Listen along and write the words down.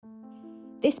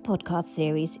This podcast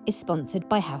series is sponsored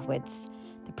by Havwoods,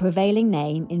 the prevailing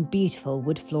name in beautiful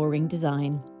wood flooring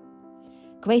design.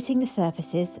 Gracing the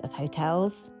surfaces of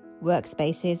hotels,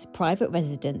 workspaces, private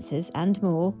residences and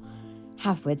more,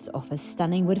 Havwoods offers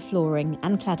stunning wood flooring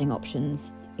and cladding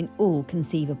options in all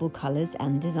conceivable colours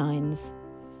and designs.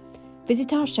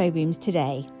 Visit our showrooms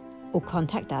today or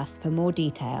contact us for more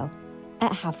detail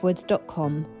at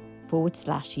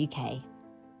havwoods.com/UK.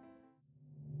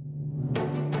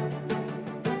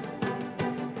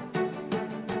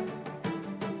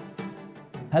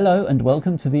 Hello and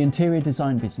welcome to the Interior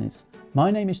Design Business.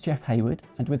 My name is Jeff Haywood,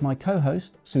 and with my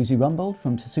co-host Susie Rumbold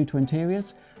from Tessuto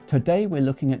Interiors, today we're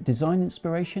looking at design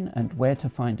inspiration and where to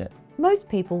find it. Most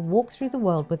people walk through the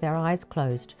world with their eyes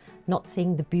closed, not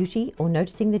seeing the beauty or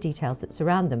noticing the details that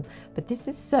surround them, but this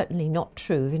is certainly not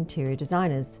true of interior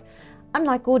designers.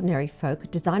 Unlike ordinary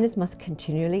folk, designers must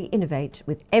continually innovate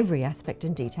with every aspect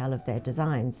and detail of their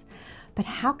designs. But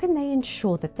how can they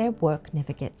ensure that their work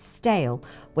never gets stale?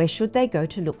 Where should they go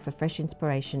to look for fresh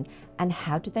inspiration, and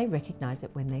how do they recognise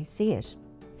it when they see it?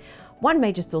 One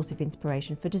major source of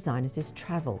inspiration for designers is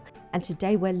travel, and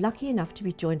today we're lucky enough to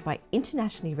be joined by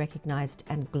internationally recognised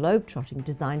and globe-trotting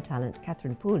design talent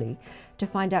Katharine Pooley to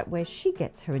find out where she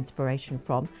gets her inspiration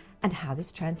from and how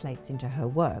this translates into her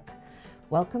work.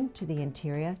 Welcome to the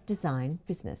Interior Design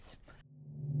Business.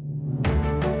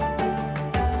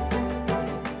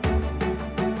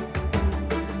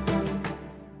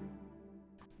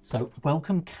 So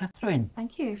welcome, Katharine.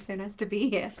 Thank you, so nice to be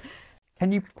here.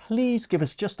 Can you please give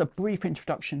us just a brief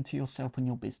introduction to yourself and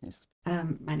your business?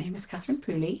 My name is Katharine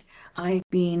Pooley. I've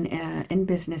been in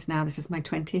business now, this is my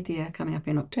 20th year coming up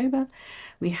in October.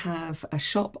 We have a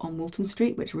shop on Walton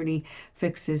Street which really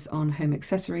focuses on home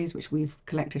accessories which we've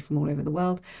collected from all over the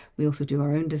world. We also do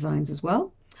our own designs as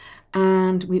well.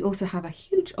 And we also have a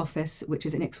huge office which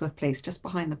is in Ixworth Place just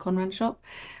behind the Conran shop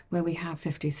where we have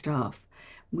 50 staff.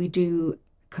 We do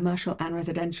commercial and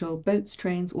residential boats,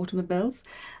 trains, automobiles,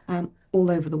 all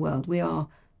over the world. We are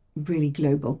really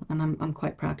global, and I'm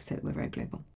quite proud to say that we're very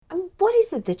global. And what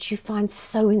is it that you find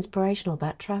so inspirational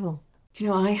about travel? Do you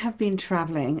know, I have been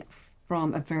traveling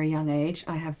from a very young age.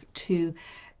 I have two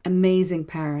amazing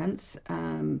parents.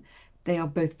 They are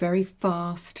both very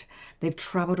fast. They've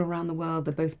traveled around the world.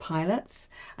 They're both pilots.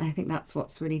 And I think that's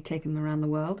what's really taken them around the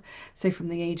world. So from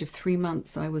the age of 3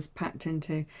 months, I was packed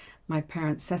into my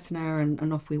parents' Cessna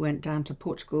and off we went down to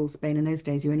Portugal, Spain. In those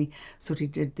days, you only sort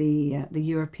of did the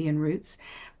European routes.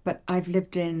 But I've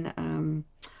lived in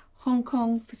Hong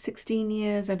Kong for 16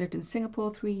 years. I lived in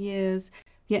Singapore 3 years,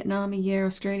 Vietnam a year,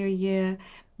 Australia a year,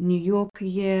 New York a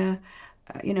year.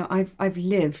 I've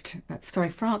lived,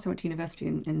 France, I went to university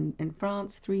in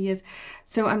France 3 years.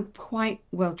 So I'm quite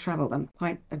well travelled. I'm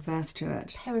quite adverse to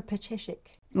it.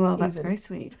 Peripatetic. Well, that's very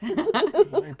sweet.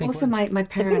 Also, my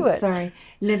parents,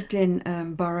 lived in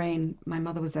Bahrain. My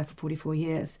mother was there for 44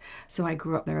 years. So I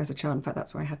grew up there as a child. In fact,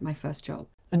 that's where I had my first job.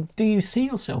 And do you see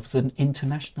yourself as an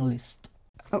internationalist?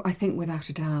 Oh, I think without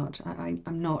a doubt.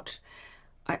 I'm not.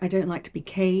 I don't like to be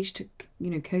caged.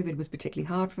 You know, COVID was particularly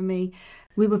hard for me.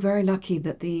 We were very lucky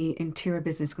that the interior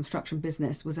business, construction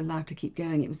business was allowed to keep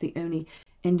going. It was the only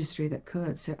industry that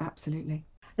could, so absolutely.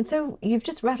 And so you've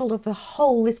just rattled off a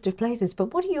whole list of places,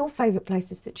 but what are your favourite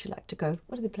places that you like to go?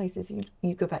 What are the places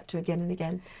you go back to again and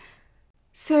again?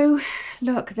 So,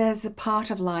 look, there's a part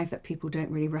of life that people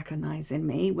don't really recognise in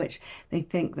me, which they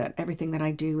think that everything that I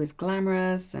do is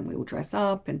glamorous and we all dress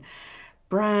up and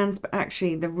brands, but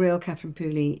actually the real Katharine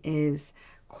Pooley is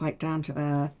quite down to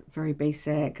earth, very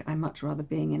basic. I much rather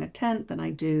being in a tent than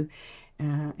I do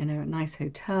in a nice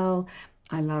hotel.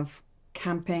 I love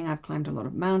camping. I've climbed a lot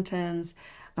of mountains.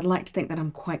 I'd like to think that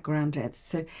I'm quite grounded.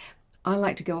 So I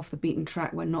like to go off the beaten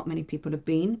track where not many people have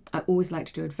been. I always like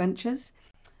to do adventures.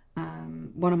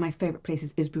 One of my favourite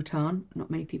places is Bhutan. Not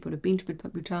many people have been to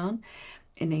Bhutan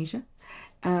in Asia.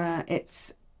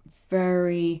 It's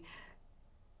very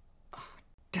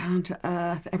down to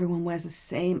earth. Everyone wears the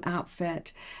same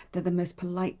outfit. They're the most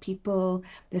polite people.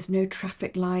 There's no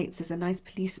traffic lights. There's a nice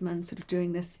policeman sort of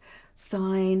doing this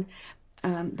sign.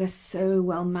 They're so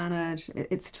well mannered.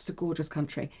 It's just a gorgeous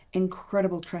country.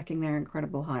 Incredible trekking there,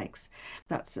 incredible hikes.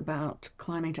 That's about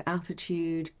climbing to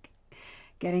altitude,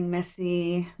 getting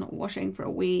messy, not washing for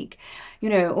a week. You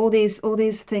know, all these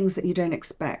things that you don't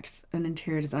expect an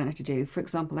interior designer to do. For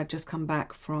example, I've just come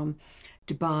back from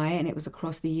Dubai, and it was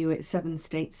across the 7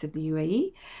 states of the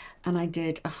UAE, and I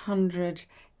did 100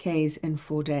 Ks in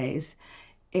 4 days.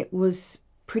 It was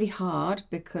pretty hard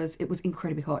because it was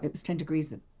incredibly hot. It was 10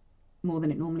 degrees more than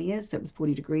it normally is, so it was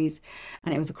 40 degrees,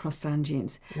 and it was across sand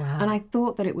dunes. Wow. And I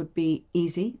thought that it would be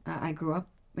easy. I grew up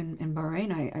in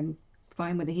Bahrain. I'm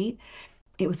fine with the heat.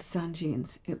 It was the sand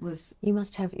dunes. It was You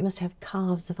must have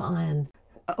calves of iron.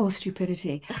 or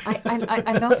stupidity.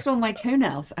 I lost all my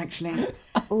toenails actually.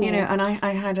 You know, and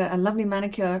I had a lovely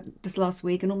manicure just last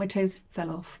week, and all my toes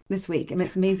fell off this week. I mean,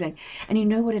 it's amazing. And you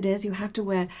know what it is? You have to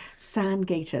wear sand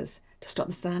gaiters to stop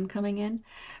the sand coming in.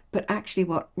 But actually,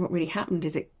 what really happened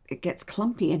is it gets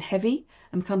clumpy and heavy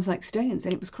and becomes like stones,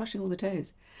 and it was crushing all the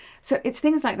toes. So it's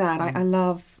things like that. I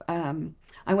love.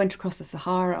 I went across the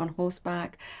Sahara on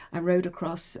horseback. I rode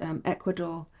across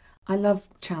Ecuador. I love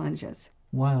challenges.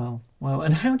 Wow, wow.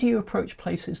 And how do you approach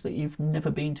places that you've never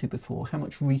been to before? How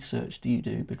much research do you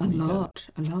do before you go?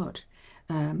 A lot.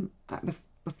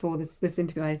 Before this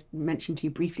interview, I mentioned to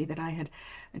you briefly that I had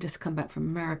just come back from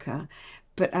America.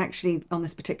 But actually, on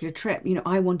this particular trip, you know,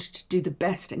 I wanted to do the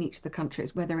best in each of the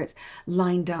countries, whether it's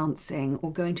line dancing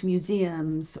or going to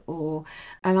museums, or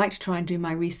I like to try and do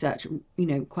my research, you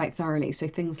know, quite thoroughly. So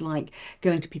things like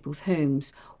going to people's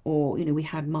homes, or, you know, we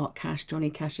had Mark Cash, Johnny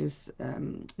Cash's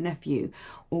nephew,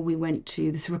 or we went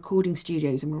to this recording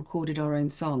studios and recorded our own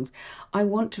songs. I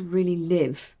want to really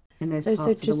live in those parts of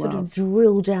the just world. sort of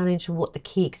drill down into what the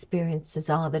key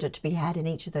experiences are that are to be had in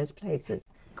each of those places.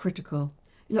 Critical.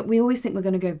 Look, we always think we're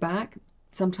going to go back.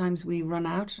 Sometimes we run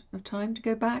out of time to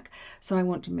go back. So I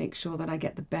want to make sure that I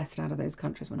get the best out of those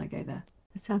countries when I go there.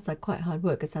 It sounds like quite hard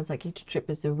work. It sounds like each trip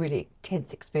is a really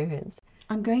intense experience.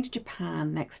 I'm going to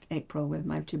Japan next April with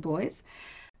my 2 boys,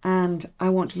 and I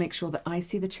want to make sure that I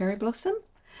see the cherry blossom.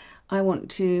 I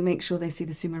want to make sure they see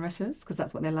the sumo wrestlers, because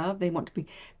that's what they love. They want to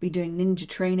be doing ninja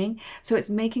training. So it's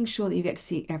making sure that you get to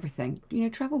see everything. You know,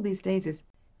 travel these days is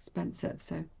expensive,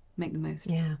 so make the most.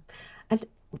 Yeah. And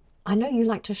I know you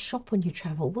like to shop when you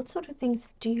travel. What sort of things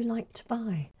do you like to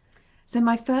buy? So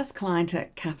my first client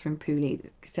at Katharine Pooley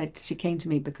said she came to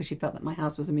me because she felt that my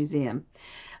house was a museum.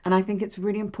 And I think it's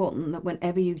really important that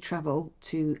whenever you travel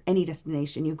to any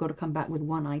destination, you've got to come back with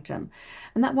one item.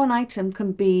 And that one item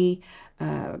can be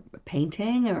a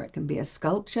painting, or it can be a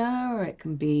sculpture, or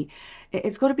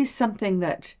it's got to be something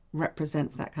that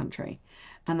represents that country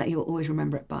and that you'll always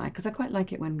remember it by. Because I quite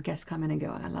like it when guests come in and go,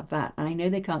 I love that. And I know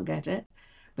they can't get it,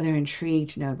 but they're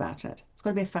intrigued to know about it. It's got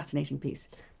to be a fascinating piece.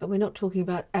 But we're not talking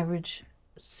about average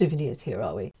souvenirs here,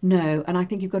 are we? No, and I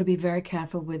think you've got to be very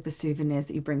careful with the souvenirs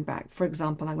that you bring back. For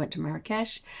example, I went to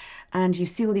Marrakesh, and you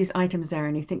see all these items there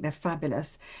and you think they're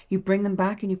fabulous. You bring them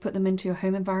back and you put them into your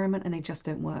home environment and they just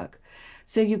don't work.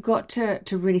 So you've got to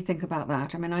really think about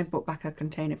that. I mean, I brought back a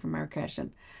container from Marrakesh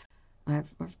and I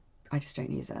just don't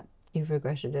use it. You've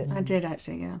regretted it. I did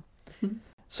actually, yeah.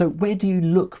 So where do you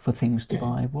look for things to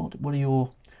buy? What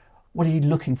are you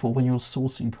looking for when you're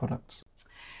sourcing products?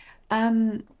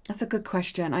 That's a good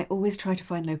question. I always try to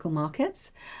find local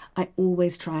markets. I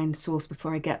always try and source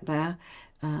before I get there.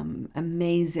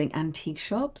 Amazing antique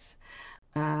shops.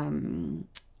 So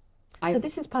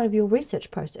this is part of your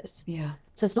research process. Yeah.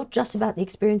 So it's not just about the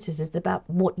experiences, it's about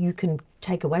what you can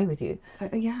take away with you.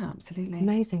 Yeah, absolutely.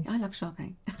 Amazing. I love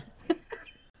shopping.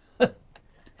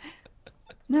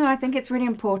 No, I think it's really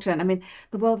important. I mean,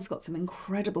 the world has got some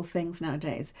incredible things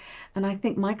nowadays. And I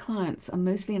think my clients are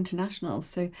mostly international.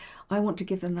 So I want to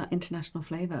give them that international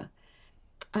flavour.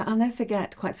 I'll never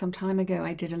forget, quite some time ago,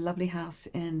 I did a lovely house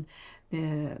in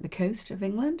the coast of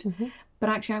England. Mm-hmm. But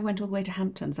actually, I went all the way to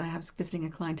Hamptons. I was visiting a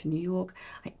client in New York.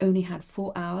 I only had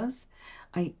 4 hours.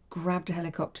 I grabbed a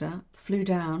helicopter, flew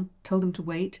down, told them to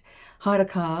wait, hired a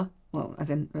car, well, as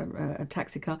in a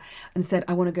taxi car, and said,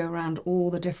 I want to go around all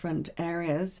the different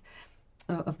areas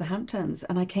of the Hamptons.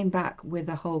 And I came back with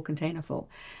a whole container full.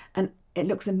 And it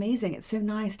looks amazing. It's so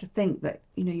nice to think that,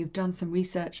 you know, you've done some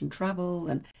research and travel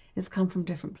and it's come from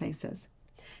different places.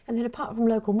 And then apart from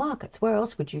local markets, where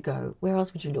else would you go? Where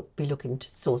else would you be looking to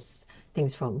source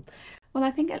things from? Well,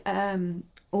 I think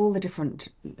all the different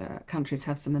countries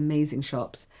have some amazing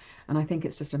shops. And I think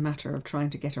it's just a matter of trying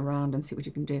to get around and see what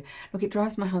you can do. Look, it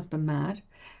drives my husband mad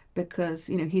because,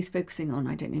 you know, he's focusing on,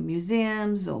 I don't know,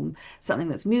 museums or something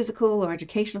that's musical or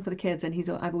educational for the kids. And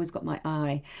I've always got my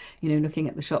eye, you know, looking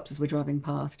at the shops as we're driving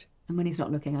past. And when he's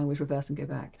not looking, I always reverse and go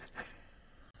back.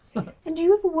 And do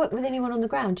you ever work with anyone on the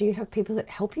ground? Do you have people that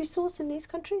help you source in these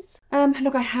countries?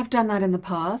 Look, I have done that in the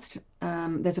past.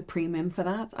 There's a premium for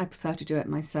that. I prefer to do it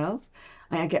myself.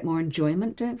 I get more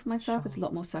enjoyment doing it for myself. It's a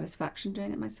lot more satisfaction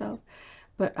doing it myself.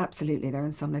 But absolutely, there are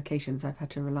in some locations I've had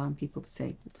to rely on people to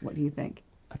say, what do you think?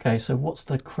 Okay, so what's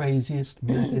the craziest,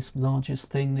 maddest, largest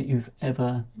thing that you've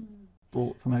ever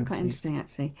bought from overseas? Quite interesting,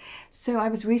 actually. So I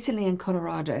was recently in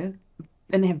Colorado,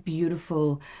 and they have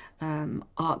beautiful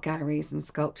art galleries and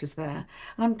sculptures there.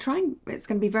 And it's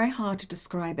going to be very hard to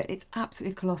describe it. It's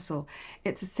absolutely colossal.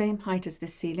 It's the same height as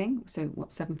this ceiling, so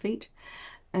 7 feet.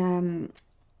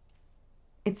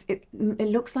 it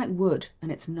looks like wood,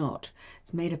 and it's not.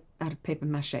 It's made out of paper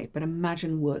mache, but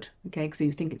imagine wood, okay? So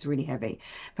you think it's really heavy.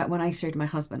 In fact, when I showed my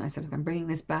husband, I said, look, I'm bringing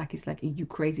this back. He's like, are you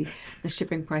crazy? The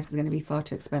shipping price is going to be far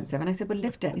too expensive. And I said, well,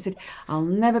 lift it. He said, I'll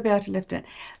never be able to lift it.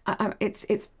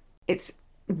 It's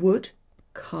wood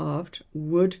carved,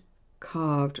 wood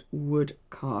carved, wood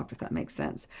carved, if that makes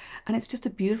sense. And it's just a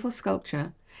beautiful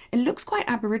sculpture. It looks quite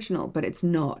Aboriginal, but it's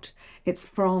not. It's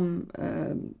from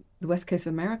the west coast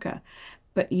of America.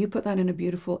 But you put that in a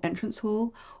beautiful entrance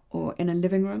hall or in a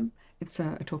living room, it's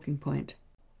a talking point.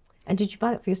 And did you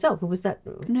buy that for yourself, or was that?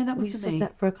 No, that was for me. Was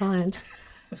that for a client?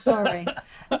 Sorry.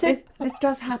 This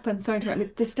does happen. Sorry to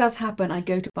interrupt. This does happen. I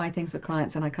go to buy things for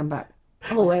clients and I come back.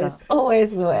 Always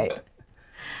the way.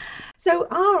 So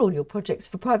are all your projects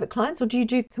for private clients, or do you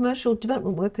do commercial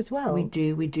development work as well? We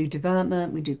do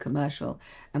development, we do commercial,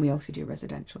 and we also do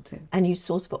residential too. And you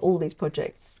source for all these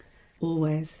projects?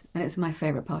 Always. And it's my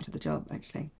favourite part of the job,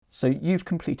 actually. So you've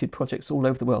completed projects all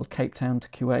over the world, Cape Town to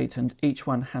Kuwait, and each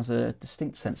one has a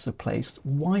distinct sense of place.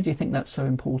 Why do you think that's so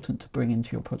important to bring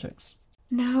into your projects?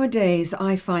 Nowadays,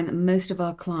 I find that most of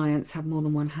our clients have more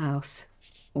than one house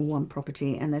or one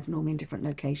property, and there's normally in different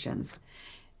locations.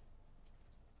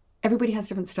 Everybody has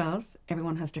different styles,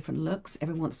 everyone has different looks,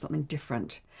 everyone wants something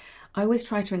different. I always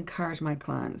try to encourage my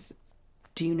clients,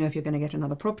 do you know if you're going to get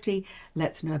another property?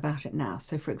 Let's know about it now.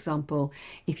 So for example,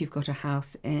 if you've got a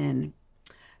house in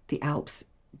the Alps,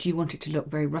 do you want it to look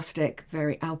very rustic,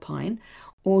 very alpine,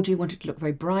 or do you want it to look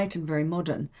very bright and very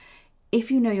modern?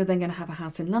 If you know you're then going to have a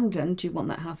house in London, do you want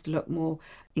that house to look more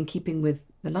in keeping with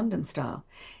the London style?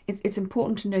 It's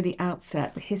important to know the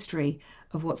outset, the history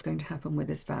of what's going to happen with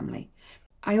this family.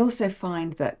 I also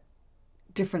find that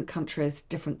different countries,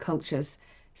 different cultures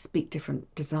speak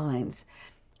different designs.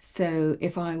 So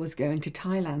if I was going to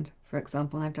Thailand, for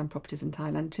example, I've done properties in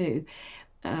Thailand too,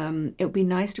 it would be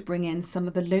nice to bring in some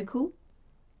of the local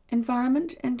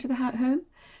environment into the home,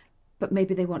 but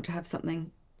maybe they want to have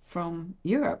something from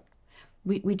Europe.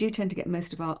 We do tend to get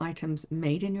most of our items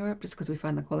made in Europe just because we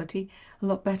find the quality a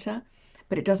lot better,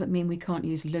 but it doesn't mean we can't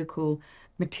use local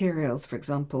materials, for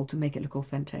example, to make it look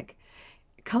authentic.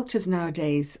 Cultures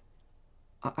nowadays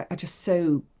are just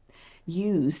so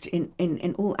used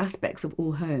in all aspects of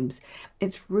all homes.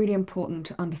 It's really important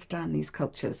to understand these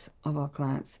cultures of our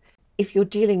clients. If you're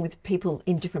dealing with people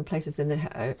in different places and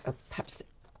that are perhaps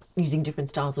using different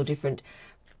styles or different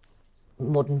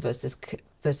modern versus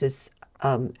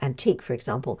antique, for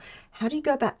example, how do you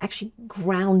go about actually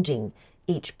grounding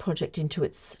each project into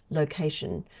its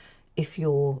location if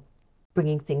you're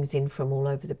bringing things in from all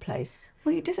over the place?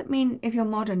 Well, it doesn't mean if you're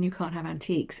modern you can't have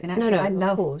antiques. And No, actually,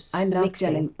 I love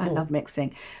mixing. gelling. I love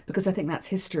mixing because I think that's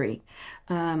history.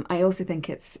 I also think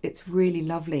it's really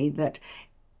lovely that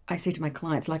I say to my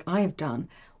clients, like I have done,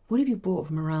 what have you bought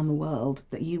from around the world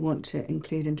that you want to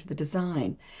include into the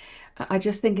design? I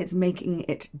just think it's making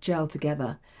it gel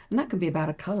together, and that can be about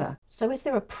a colour. So is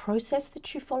there a process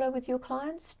that you follow with your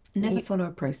clients? Never follow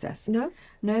a process. No?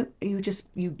 No, you just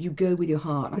you go with your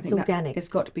heart. I It's think organic. It's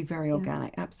got to be very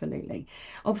organic, absolutely.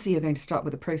 Obviously, you're going to start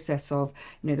with the process of,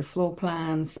 the floor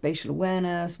plans, spatial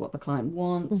awareness, what the client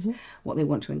wants, what they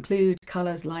want to include,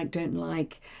 colours, like, don't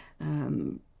like,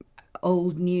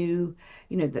 old, new,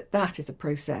 that is a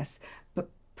process. But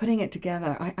putting it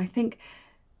together, I think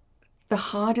the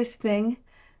hardest thing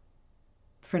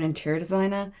for an interior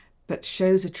designer, but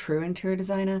shows a true interior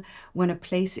designer, when a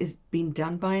place is being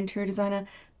done by an interior designer,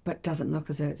 but doesn't look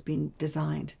as though it's been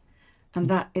designed. And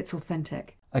that it's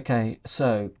authentic. Okay,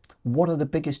 so what are the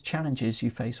biggest challenges you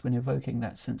face when evoking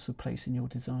that sense of place in your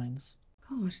designs?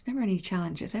 Gosh, never any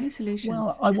challenges, only solutions.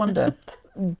 Well, I wonder,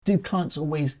 do clients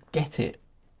always get it?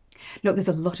 Look, there's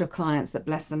a lot of clients that,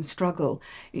 bless them, struggle.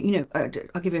 I'll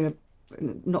give you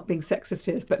not being sexist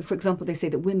here, but for example, they say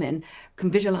that women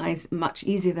can visualize much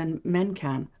easier than men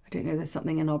can. I don't know, there's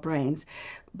something in our brains.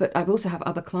 But I've also have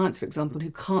other clients, for example,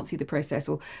 who can't see the process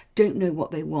or don't know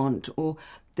what they want, or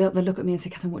they'll look at me and say,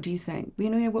 Katharine, what do you think?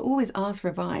 We'll always ask for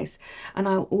advice, and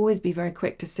I'll always be very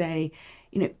quick to say,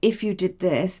 if you did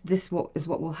this is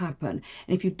what will happen.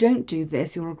 And if you don't do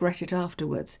this, you'll regret it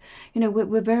afterwards.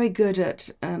 We're very good at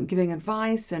giving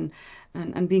advice and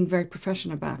being very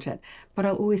professional about it. But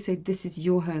I'll always say, this is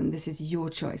your home, this is your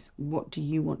choice. What do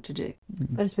you want to do?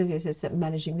 But I suppose it's just that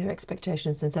managing their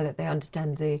expectations and so that they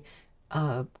understand the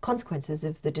consequences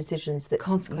of the decisions that...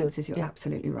 Consequences, you're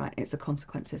absolutely right. It's the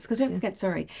consequences. Because don't forget,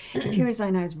 interior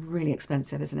design now is really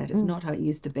expensive, isn't it? It's not how it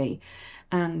used to be.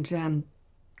 And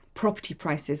property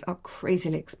prices are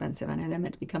crazily expensive. I know they're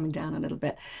meant to be coming down a little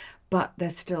bit, but they're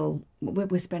still...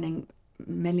 We're spending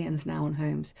millions now on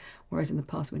homes, whereas in the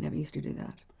past we never used to do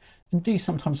that. And do you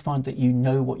sometimes find that you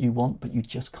know what you want, but you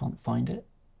just can't find it?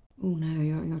 Oh no,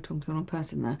 you're talking to the wrong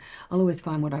person there. I'll always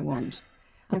find what I want.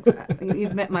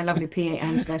 You've met my lovely PA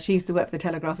Angela. She used to work for the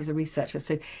Telegraph as a researcher,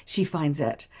 so she finds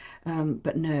it.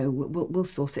 But no, we'll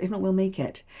source it. If not, we'll make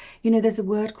it. You know, there's a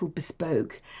word called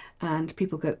bespoke, and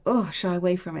people go, oh, shy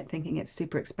away from it, thinking it's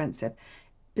super expensive.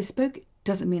 Bespoke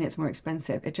doesn't mean it's more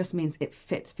expensive. It just means it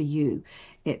fits for you.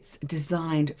 It's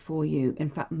designed for you. In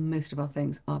fact, most of our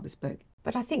things are bespoke.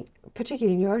 But I think,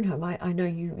 particularly in your own home, I know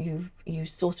you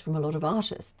source from a lot of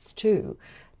artists too.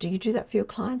 Do you do that for your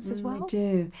clients as well? I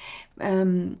do.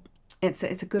 It's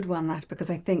a good one, that, because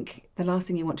I think the last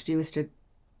thing you want to do is to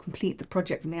complete the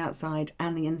project from the outside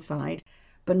and the inside,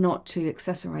 but not to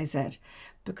accessorize it,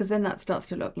 because then that starts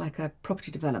to look like a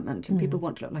property development and people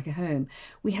want to look like a home.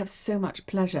 We have so much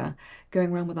pleasure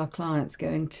going around with our clients,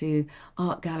 going to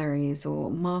art galleries or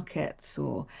markets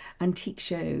or antique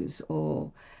shows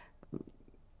or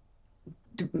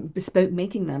bespoke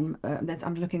making them.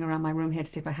 I'm looking around my room here to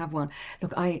see if I have one.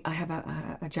 Look, I have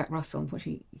a Jack Russell.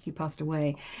 Unfortunately, he passed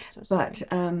away. So But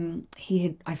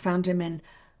I found him in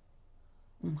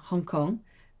Hong Kong,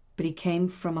 but he came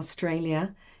from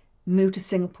Australia, moved to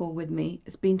Singapore with me,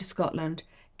 has been to Scotland,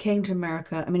 came to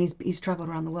America. I mean, he's traveled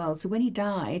around the world. So when he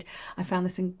died, I found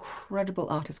this incredible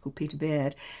artist called Peter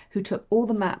Beard, who took all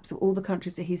the maps of all the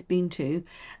countries that he's been to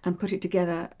and put it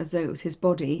together as though it was his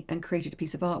body and created a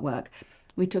piece of artwork.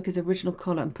 We took his original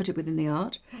collar and put it within the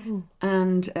art.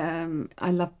 And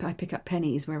I pick up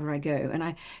pennies wherever I go. And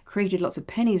I created lots of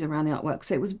pennies around the artwork.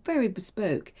 So it was very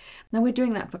bespoke. Now we're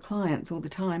doing that for clients all the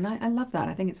time. I love that.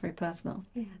 I think it's very personal.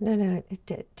 Yeah, no,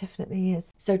 it definitely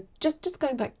is. So just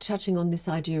going back, touching on this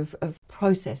idea of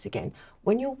process again,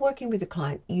 when you're working with a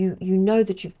client, you know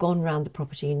that you've gone around the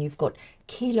property and you've got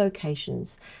key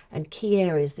locations and key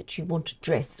areas that you want to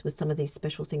dress with some of these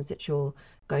special things that you're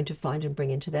going to find and bring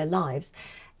into their lives.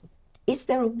 Is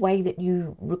there a way that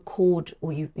you record,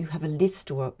 or you have a list,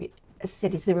 or as I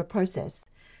said, is there a process?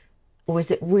 Or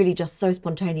is it really just so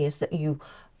spontaneous that you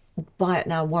buy it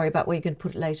now and worry about where you're going to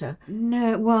put it later?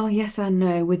 No, well, yes and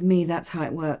no. With me, that's how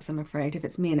it works, I'm afraid. If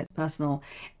it's me and it's personal,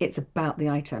 it's about the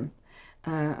item.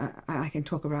 I can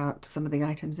talk about some of the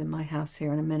items in my house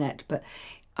here in a minute, but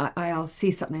I'll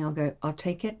see something, I'll go, I'll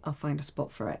take it, I'll find a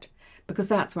spot for it. Because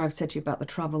that's where I've said to you about the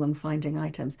travel and finding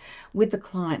items. With the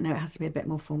client, now it has to be a bit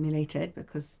more formulated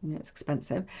because it's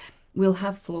expensive. We'll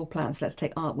have floor plans. Let's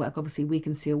take artwork. Obviously, we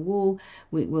can see a wall.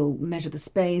 We'll measure the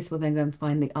space. We'll then go and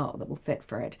find the art that will fit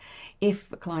for it. If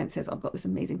a client says, I've got this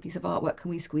amazing piece of artwork,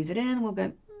 can we squeeze it in? We'll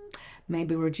go,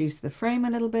 maybe reduce the frame a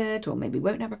little bit, or maybe we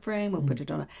won't have a frame. We'll put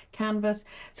it on a canvas.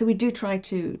 So we do try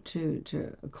to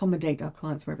accommodate our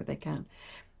clients wherever they can.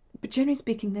 But generally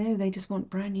speaking, no, they just want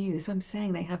brand new. That's what I'm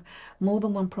saying. They have more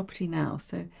than one property now,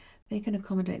 so they can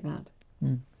accommodate that.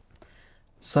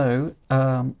 So,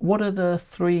 what are the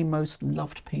 3 most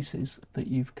loved pieces that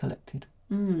you've collected?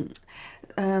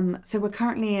 So we're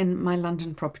currently in my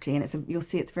London property, and you'll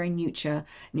see it's very neutral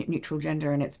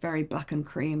gender, and it's very black and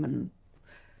cream and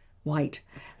white.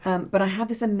 But I have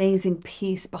this amazing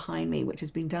piece behind me, which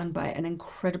has been done by an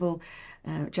incredible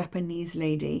Japanese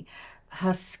lady.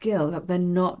 Her skill, look, they're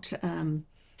not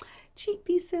cheap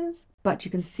pieces, but you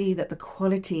can see that the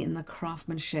quality and the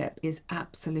craftsmanship is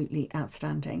absolutely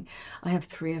outstanding. I have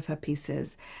 3 of her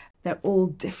pieces. They're all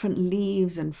different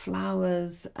leaves and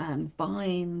flowers and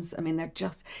vines. I mean, the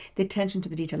attention to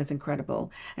the detail is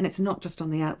incredible. And it's not just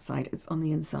on the outside, it's on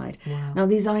the inside. Wow. Now,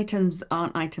 these items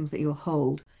aren't items that you'll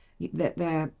hold.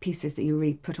 They're pieces that you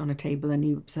really put on a table and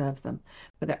you observe them,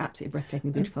 but they're absolutely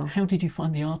breathtakingly beautiful. How did you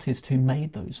find the artist who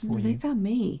made those for you? They found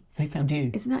me. They found you?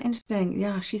 Isn't that interesting?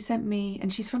 Yeah, she sent me,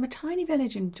 and she's from a tiny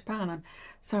village in Japan.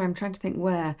 I'm trying to think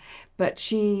where, but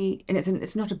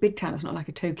it's not a big town. It's not like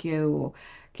a Tokyo or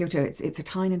Kyoto. It's a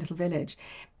tiny little village,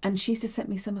 and she's just sent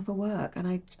me some of her work,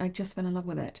 and I just fell in love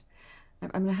with it.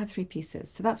 I mean, I have 3 pieces,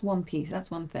 so that's one piece.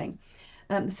 That's one thing.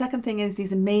 The second thing is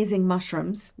these amazing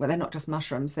mushrooms. Well, they're not just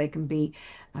mushrooms. They can be,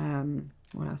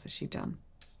 what else has she done?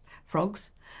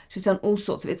 Frogs. She's done all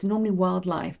sorts of, it's normally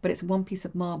wildlife, but it's one piece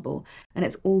of marble and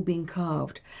it's all been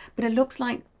carved. But it looks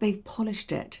like they've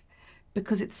polished it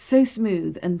because it's so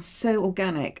smooth and so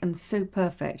organic and so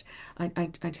perfect. I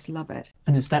just love it.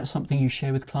 And is that something you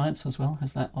share with clients as well?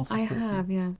 Has that I have,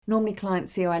 yeah. Normally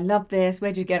clients see, oh, I love this.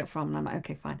 Where did you get it from? And I'm like,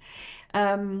 okay, fine.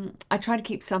 I try to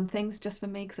keep some things just for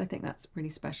me because I think that's really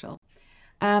special.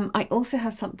 I also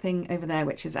have something over there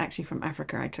which is actually from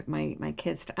Africa. I took my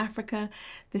kids to Africa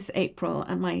this April,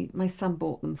 and my son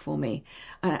bought them for me.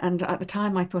 And at the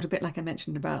time, I thought a bit like I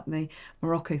mentioned about the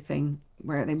Morocco thing,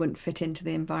 where they wouldn't fit into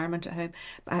the environment at home.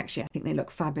 But actually, I think they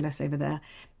look fabulous over there.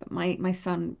 But my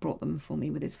son brought them for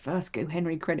me with his first Go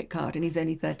Henry credit card, and he's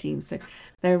only 13, so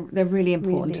they're really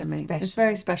important to me. It's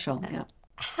very special. Yeah.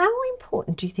 How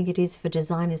important do you think it is for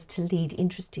designers to lead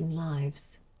interesting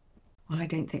lives? Well, I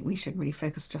don't think we should really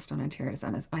focus just on interior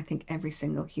designers. I think every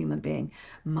single human being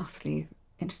must lead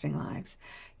interesting lives.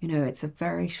 It's a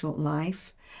very short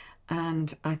life,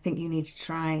 and I think you need to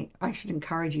try. I should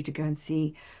encourage you to go and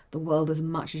see the world as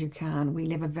much as you can. We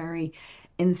live a very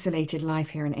insulated life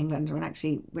here in England, and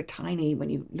actually we're tiny when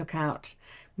you look out.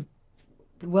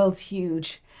 The world's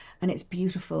huge, and it's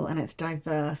beautiful, and it's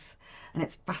diverse, and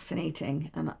it's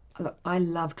fascinating. And look, I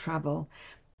love travel.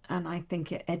 And I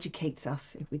think it educates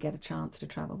us if we get a chance to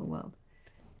travel the world.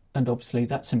 And obviously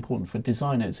that's important for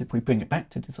designers, if we bring it back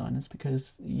to designers,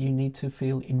 because you need to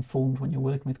feel informed when you're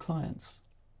working with clients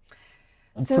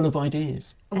and full of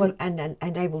ideas.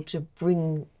 And able to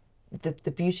bring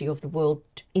the beauty of the world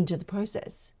into the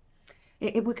process.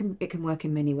 It can work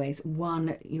in many ways.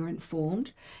 One, you're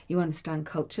informed, you understand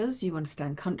cultures, you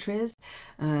understand countries.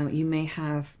 You may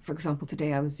have, for example,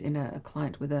 today I was in a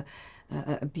client with a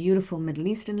beautiful Middle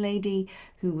Eastern lady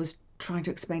who was trying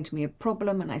to explain to me a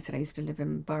problem, and I said I used to live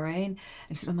in Bahrain,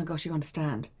 and she said, oh my gosh, you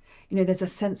understand. There's a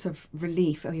sense of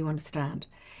relief. Oh, you understand.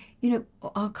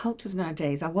 Our cultures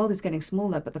nowadays, our world is getting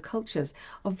smaller, but the cultures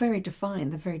are very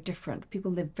defined. They're very different.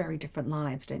 People live very different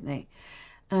lives, don't they?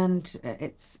 And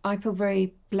I feel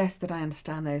very blessed that I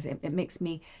understand those. It makes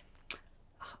me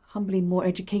humbly more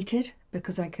educated,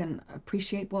 because I can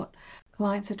appreciate what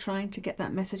clients are trying to get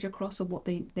that message across, of what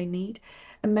they need.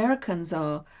 Americans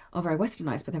are very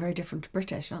westernized, but they're very different to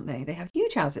British, aren't they? They have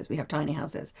huge houses, we have tiny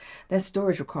houses. Their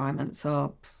storage requirements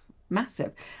are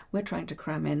massive. We're trying to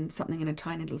cram in something in a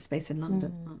tiny little space in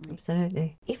London, aren't we?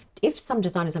 Absolutely. If some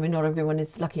designers, not everyone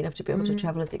is lucky enough to be able to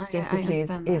travel as extensively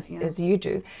as you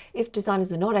do. If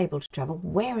designers are not able to travel,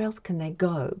 where else can they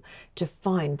go to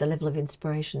find the level of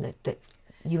inspiration that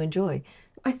you enjoy?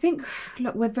 I think,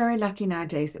 look, we're very lucky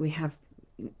nowadays that we have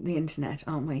the internet,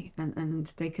 aren't we? And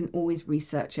they can always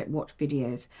research it, watch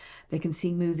videos, they can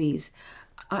see movies.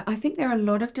 I think there are a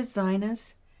lot of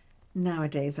designers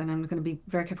nowadays, and I'm going to be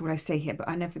very careful what I say here, but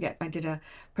I never forget, I did a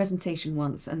presentation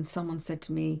once, and someone said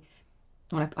to me,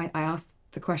 well, I asked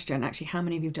the question, actually, how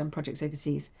many of you have done projects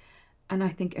overseas? And I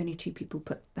think only 2 people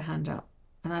put the hand up.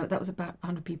 And that was about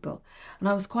 100 people. And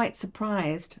I was quite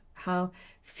surprised how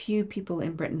few people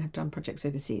in Britain have done projects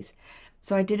overseas.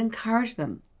 So I did encourage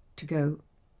them to go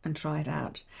and try it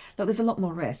out. Look, there's a lot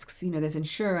more risks. There's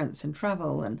insurance and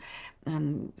travel and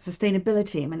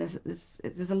sustainability. I mean,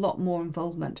 there's a lot more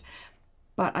involvement.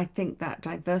 But I think that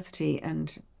diversity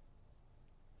and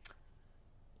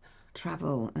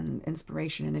travel and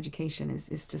inspiration and education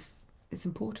is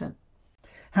important.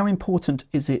 How important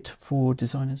is it for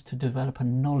designers to develop a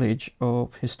knowledge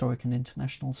of historic and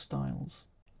international styles?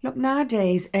 Look,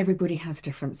 nowadays everybody has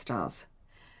different styles.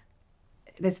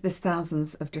 There's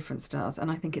thousands of different styles, and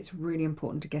I think it's really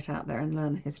important to get out there and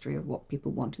learn the history of what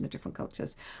people want in the different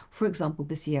cultures. For example,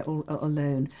 this year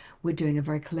alone, we're doing a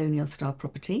very colonial style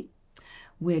property.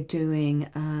 We're doing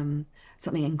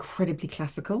something incredibly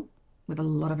classical with a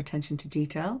lot of attention to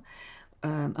detail.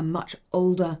 A much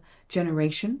older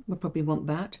generation would probably want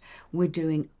that. We're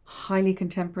doing highly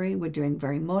contemporary, we're doing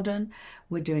very modern,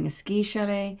 we're doing a ski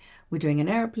chalet, we're doing an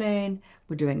airplane,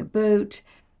 we're doing a boat.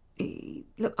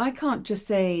 Look, I can't just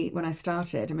say when I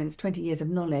started, it's 20 years of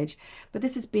knowledge, but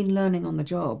this has been learning on the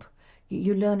job.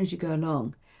 You learn as you go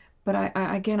along. But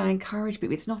I encourage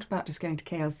people, it's not about just going to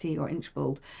KLC or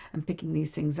Inchbald and picking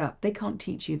these things up. They can't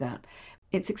teach you that.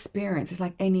 It's experience. It's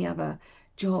like any other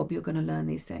job, you're going to learn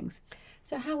these things.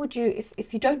 So how would you,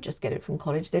 if you don't just get it from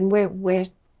college, then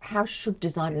how should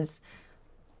designers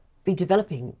be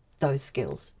developing those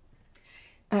skills?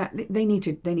 They need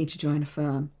to join a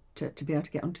firm to be able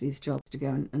to get onto these jobs, to go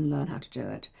and learn how to do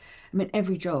it.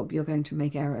 Every job you're going to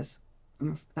make errors.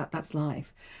 That's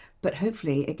life. But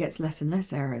hopefully it gets less and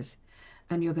less errors,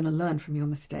 and you're going to learn from your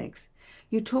mistakes.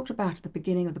 You talked about at the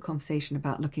beginning of the conversation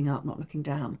about looking up, not looking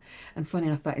down. And funny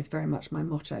enough, that is very much my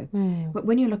motto. But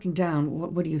when you're looking down,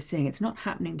 what are you seeing? It's not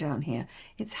happening down here.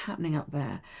 It's happening up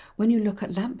there. When you look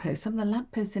at lampposts, some of the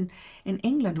lampposts in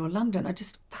England or London are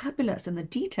just fabulous, and the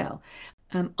detail.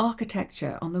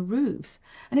 Architecture on the roofs.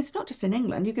 And it's not just in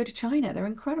England. You go to China, they're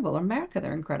incredible. Or America,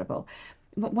 they're incredible.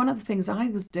 One of the things I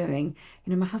was doing,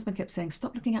 my husband kept saying,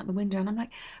 stop looking out the window. And I'm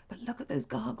like, but look at those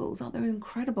gargoyles, aren't they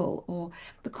incredible? Or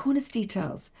the cornice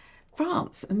details.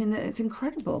 France. I mean, it's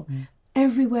incredible.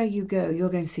 Everywhere you go, you're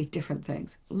going to see different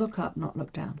things. Look up, not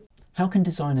look down. How can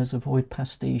designers avoid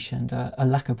pastiche and a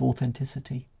lack of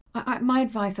authenticity? My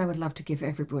advice I would love to give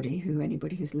anybody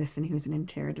who's listening, who's an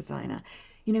interior designer,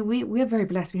 we're very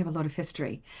blessed. We have a lot of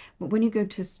history. But when you go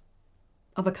to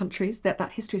other countries,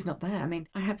 that history is not there. I mean,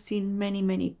 I have seen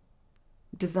many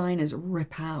designers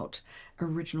rip out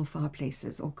original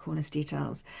fireplaces or cornice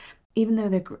details. Even though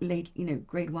they're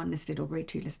grade 1 listed or grade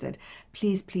 2 listed,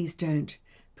 please don't,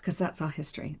 because that's our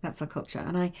history, that's our culture.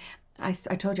 And I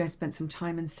told you I spent some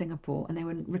time in Singapore, and they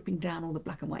were ripping down all the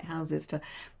black and white houses to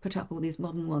put up all these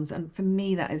modern ones. And for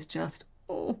me, that is just,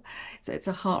 so it's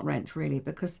a heart wrench, really,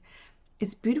 because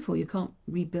it's beautiful. You can't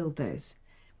rebuild those.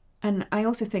 And I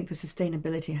also think for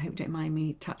sustainability, I hope you don't mind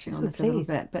me touching on this a little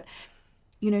bit, but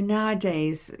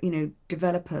nowadays,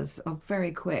 developers are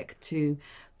very quick to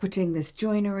putting this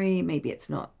joinery. Maybe it's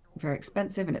not very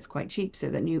expensive and it's quite cheap, so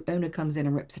the new owner comes in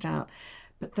and rips it out.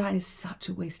 But that is such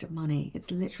a waste of money.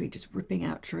 It's literally just ripping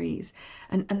out trees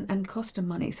and cost of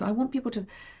money. So I want people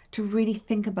to really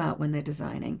think about when they're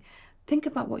designing. Think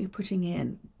about what you're putting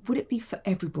in. Would it be for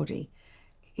everybody?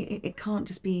 It can't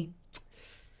just be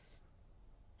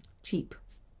cheap.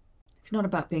 It's not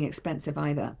about being expensive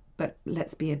either, but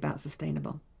let's be about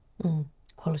sustainable.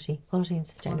 Quality and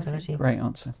sustainability. Great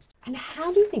answer. And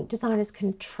how do you think designers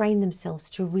can train themselves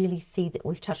to really see that?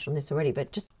 We've touched on this already,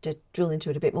 but just to drill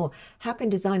into it a bit more, how can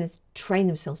designers train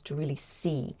themselves to really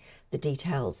see the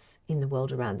details in the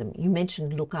world around them? You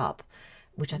mentioned look up,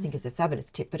 which I think is a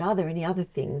fabulous tip, but are there any other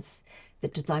things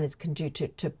that designers can do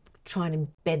to try and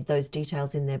embed those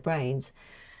details in their brains?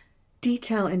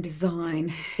 Detail in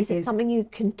design is it something you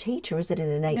can teach, or is it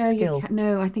an innate skill?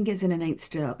 No, I think it's an innate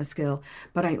skill,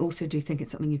 but I also do think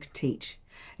it's something you can teach.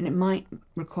 And it might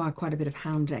require quite a bit of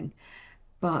hounding,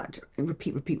 but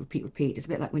repeat. It's a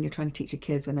bit like when you're trying to teach your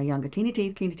kids when they're younger, clean your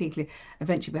teeth.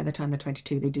 Eventually, by the time they're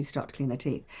 22, they do start to clean their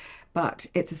teeth. But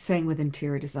it's the same with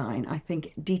interior design. I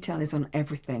think detail is on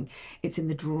everything. It's in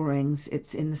the drawings,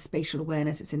 it's in the spatial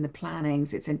awareness, it's in the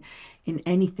plannings, it's in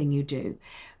anything you do.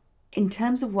 In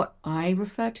terms of what I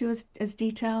refer to as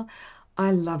detail,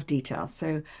 I love detail.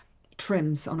 So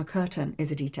trims on a curtain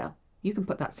is a detail. You can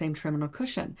put that same trim on a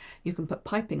cushion. You can put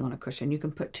piping on a cushion. You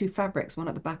can put two fabrics, one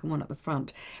at the back and one at the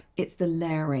front. It's the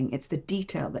layering, it's the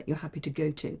detail that you're happy to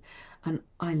go to. And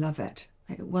I love it.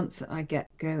 Once I get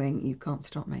going, you can't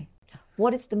stop me.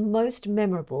 What is the most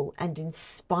memorable and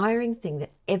inspiring thing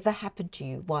that ever happened to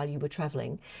you while you were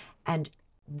traveling? And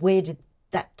where did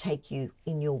that take you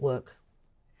in your work?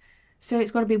 So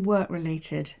it's got to be work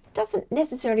related. Doesn't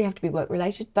necessarily have to be work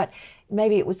related, but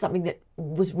maybe it was something that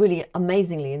was really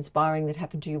amazingly inspiring that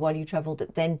happened to you while you travelled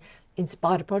that then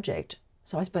inspired a project.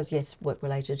 So I suppose, yes, work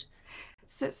related.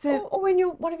 Or in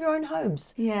one of your own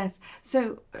homes. Yes.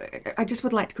 So I just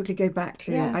would like to quickly go back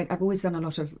to, I've always done a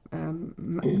lot of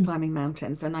climbing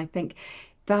mountains, and I think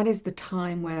that is the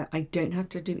time where I don't have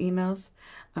to do emails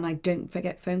and I don't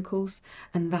forget phone calls,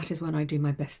 and that is when I do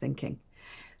my best thinking.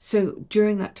 So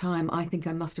during that time, I think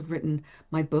I must have written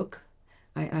my book.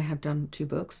 I have done 2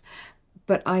 books,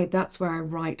 but that's where I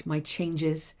write my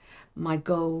changes, my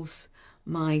goals,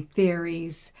 my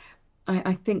theories.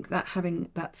 I think that having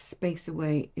that space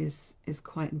away is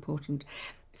quite important.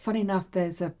 Funny enough,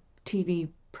 there's a TV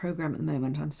program at the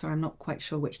moment. I'm sorry, I'm not quite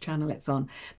sure which channel it's on,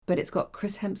 but it's got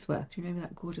Chris Hemsworth. Do you remember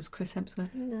that gorgeous Chris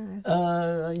Hemsworth?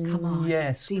 No. Come on.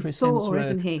 Yes, he's Chris Thor, Hemsworth.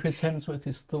 Isn't he? Chris Hemsworth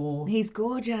is Thor. He's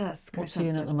gorgeous. What's he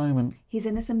in at the moment? He's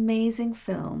in this amazing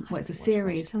film. Well, it's a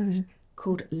series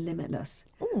called Limitless.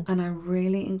 And I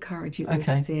really encourage you all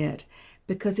to see it,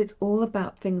 because it's all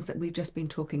about things that we've just been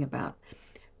talking about.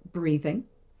 Breathing,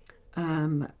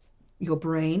 your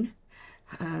brain,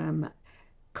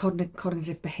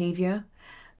 cognitive behavior.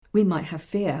 We might have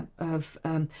fear of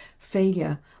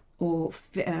failure or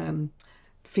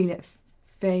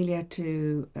failure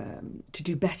to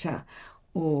do better,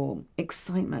 or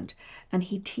excitement, and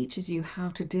he teaches you how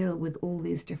to deal with all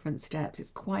these different steps.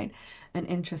 It's quite an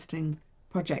interesting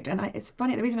project, and it's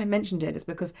funny, the reason I mentioned it is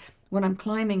because when I'm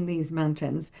climbing these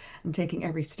mountains and taking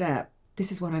every step,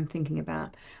 this is what I'm thinking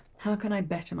about. How can I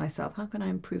better myself? How can I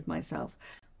improve myself?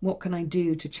 What can I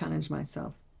do to challenge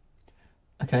myself?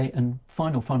 Okay, and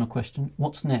final question.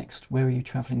 What's next? Where are you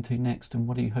travelling to next, and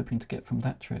what are you hoping to get from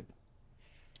that trip?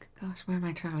 Gosh, where am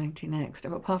I travelling to next?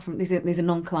 Apart from these are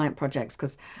non-client projects,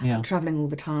 because I'm travelling all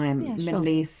the time. Middle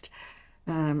East,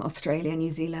 Australia,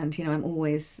 New Zealand. I'm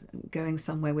always going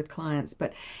somewhere with clients.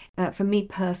 But for me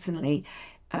personally,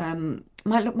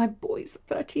 my boys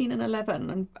are 13 and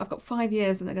 11, and I've got 5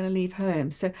 years, and they're going to leave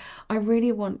home. So I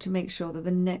really want to make sure that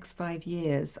the next 5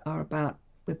 years are about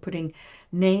we're putting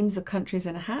names of countries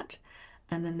in a hat,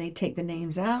 and then they take the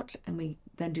names out, and we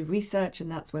then do research, and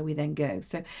that's where we then go.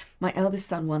 So my eldest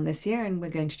son won this year, and we're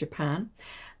going to Japan,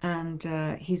 and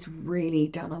he's really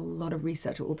done a lot of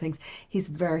research on all things. He's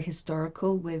very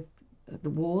historical with the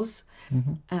wars,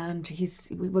 and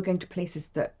we're going to places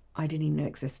that I didn't even know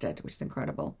existed, which is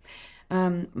incredible.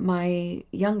 My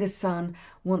youngest son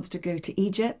wants to go to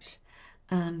Egypt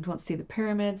and wants to see the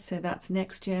pyramids, so that's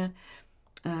next year.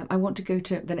 I want to go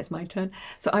to, then it's my turn.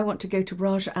 So I want to go to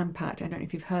Raja Ampat. I don't know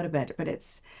if you've heard of it, but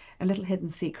it's a little hidden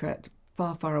secret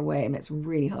far, far away, and it's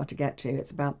really hard to get to.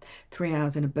 It's about 3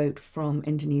 hours in a boat from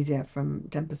Indonesia, from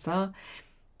Denpasar,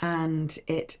 and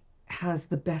it has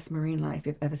the best marine life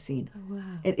you've ever seen. Oh,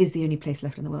 wow. It is the only place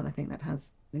left in the world, I think, that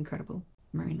has incredible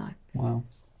marine life. Wow.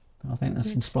 I think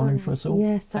that's inspiring for us all.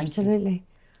 Yes, Thank absolutely. You.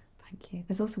 Thank you.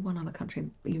 There's also one other country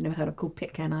you've never heard of called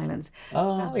Pitcairn Islands.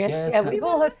 Oh, yes. Yeah, we've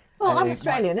all heard. Well, I'm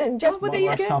Australian, and Jeff's well, there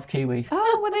you go. half Kiwi.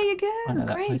 Oh, well, there you go. I know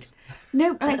that Great. place.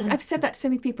 No, I've said that to so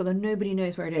many people, and nobody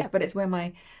knows where it is, but it's where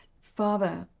my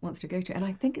father wants to go to, and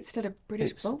I think it's still a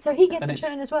British bowl. So he gets a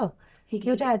turn as well.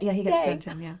 Your dad? Yeah, he gets a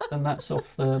turn, yeah. And that's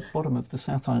off the bottom of the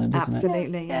South Island, isn't it?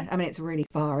 Absolutely, yeah. I mean, it's really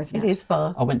far, isn't it? It is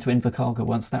far. I went to Invercargill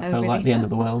once. That felt like the end of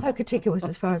the world. Hokitika was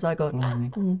as far as I got.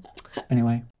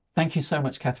 Anyway, thank you so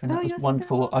much, Katharine. That was you're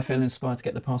wonderful. so I feel inspired to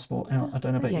get the passport out. I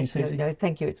don't know about you, Susie. No,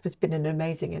 thank you. It's been an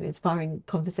amazing and inspiring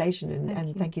conversation,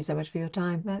 and thank you so much for your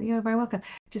time. Well, you're very welcome.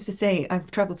 Just to say, I've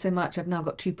travelled so much, I've now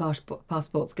got 2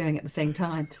 passports going at the same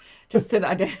time, just so that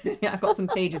I don't. I've got some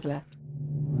pages left.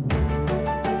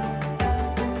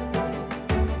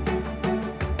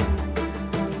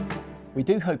 We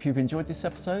do hope you've enjoyed this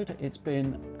episode. It's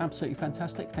been absolutely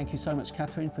fantastic. Thank you so much,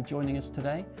 Katharine, for joining us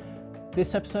today.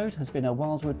 This episode has been a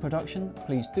Wildwood production.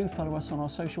 Please do follow us on our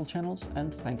social channels,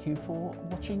 and thank you for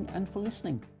watching and for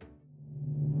listening.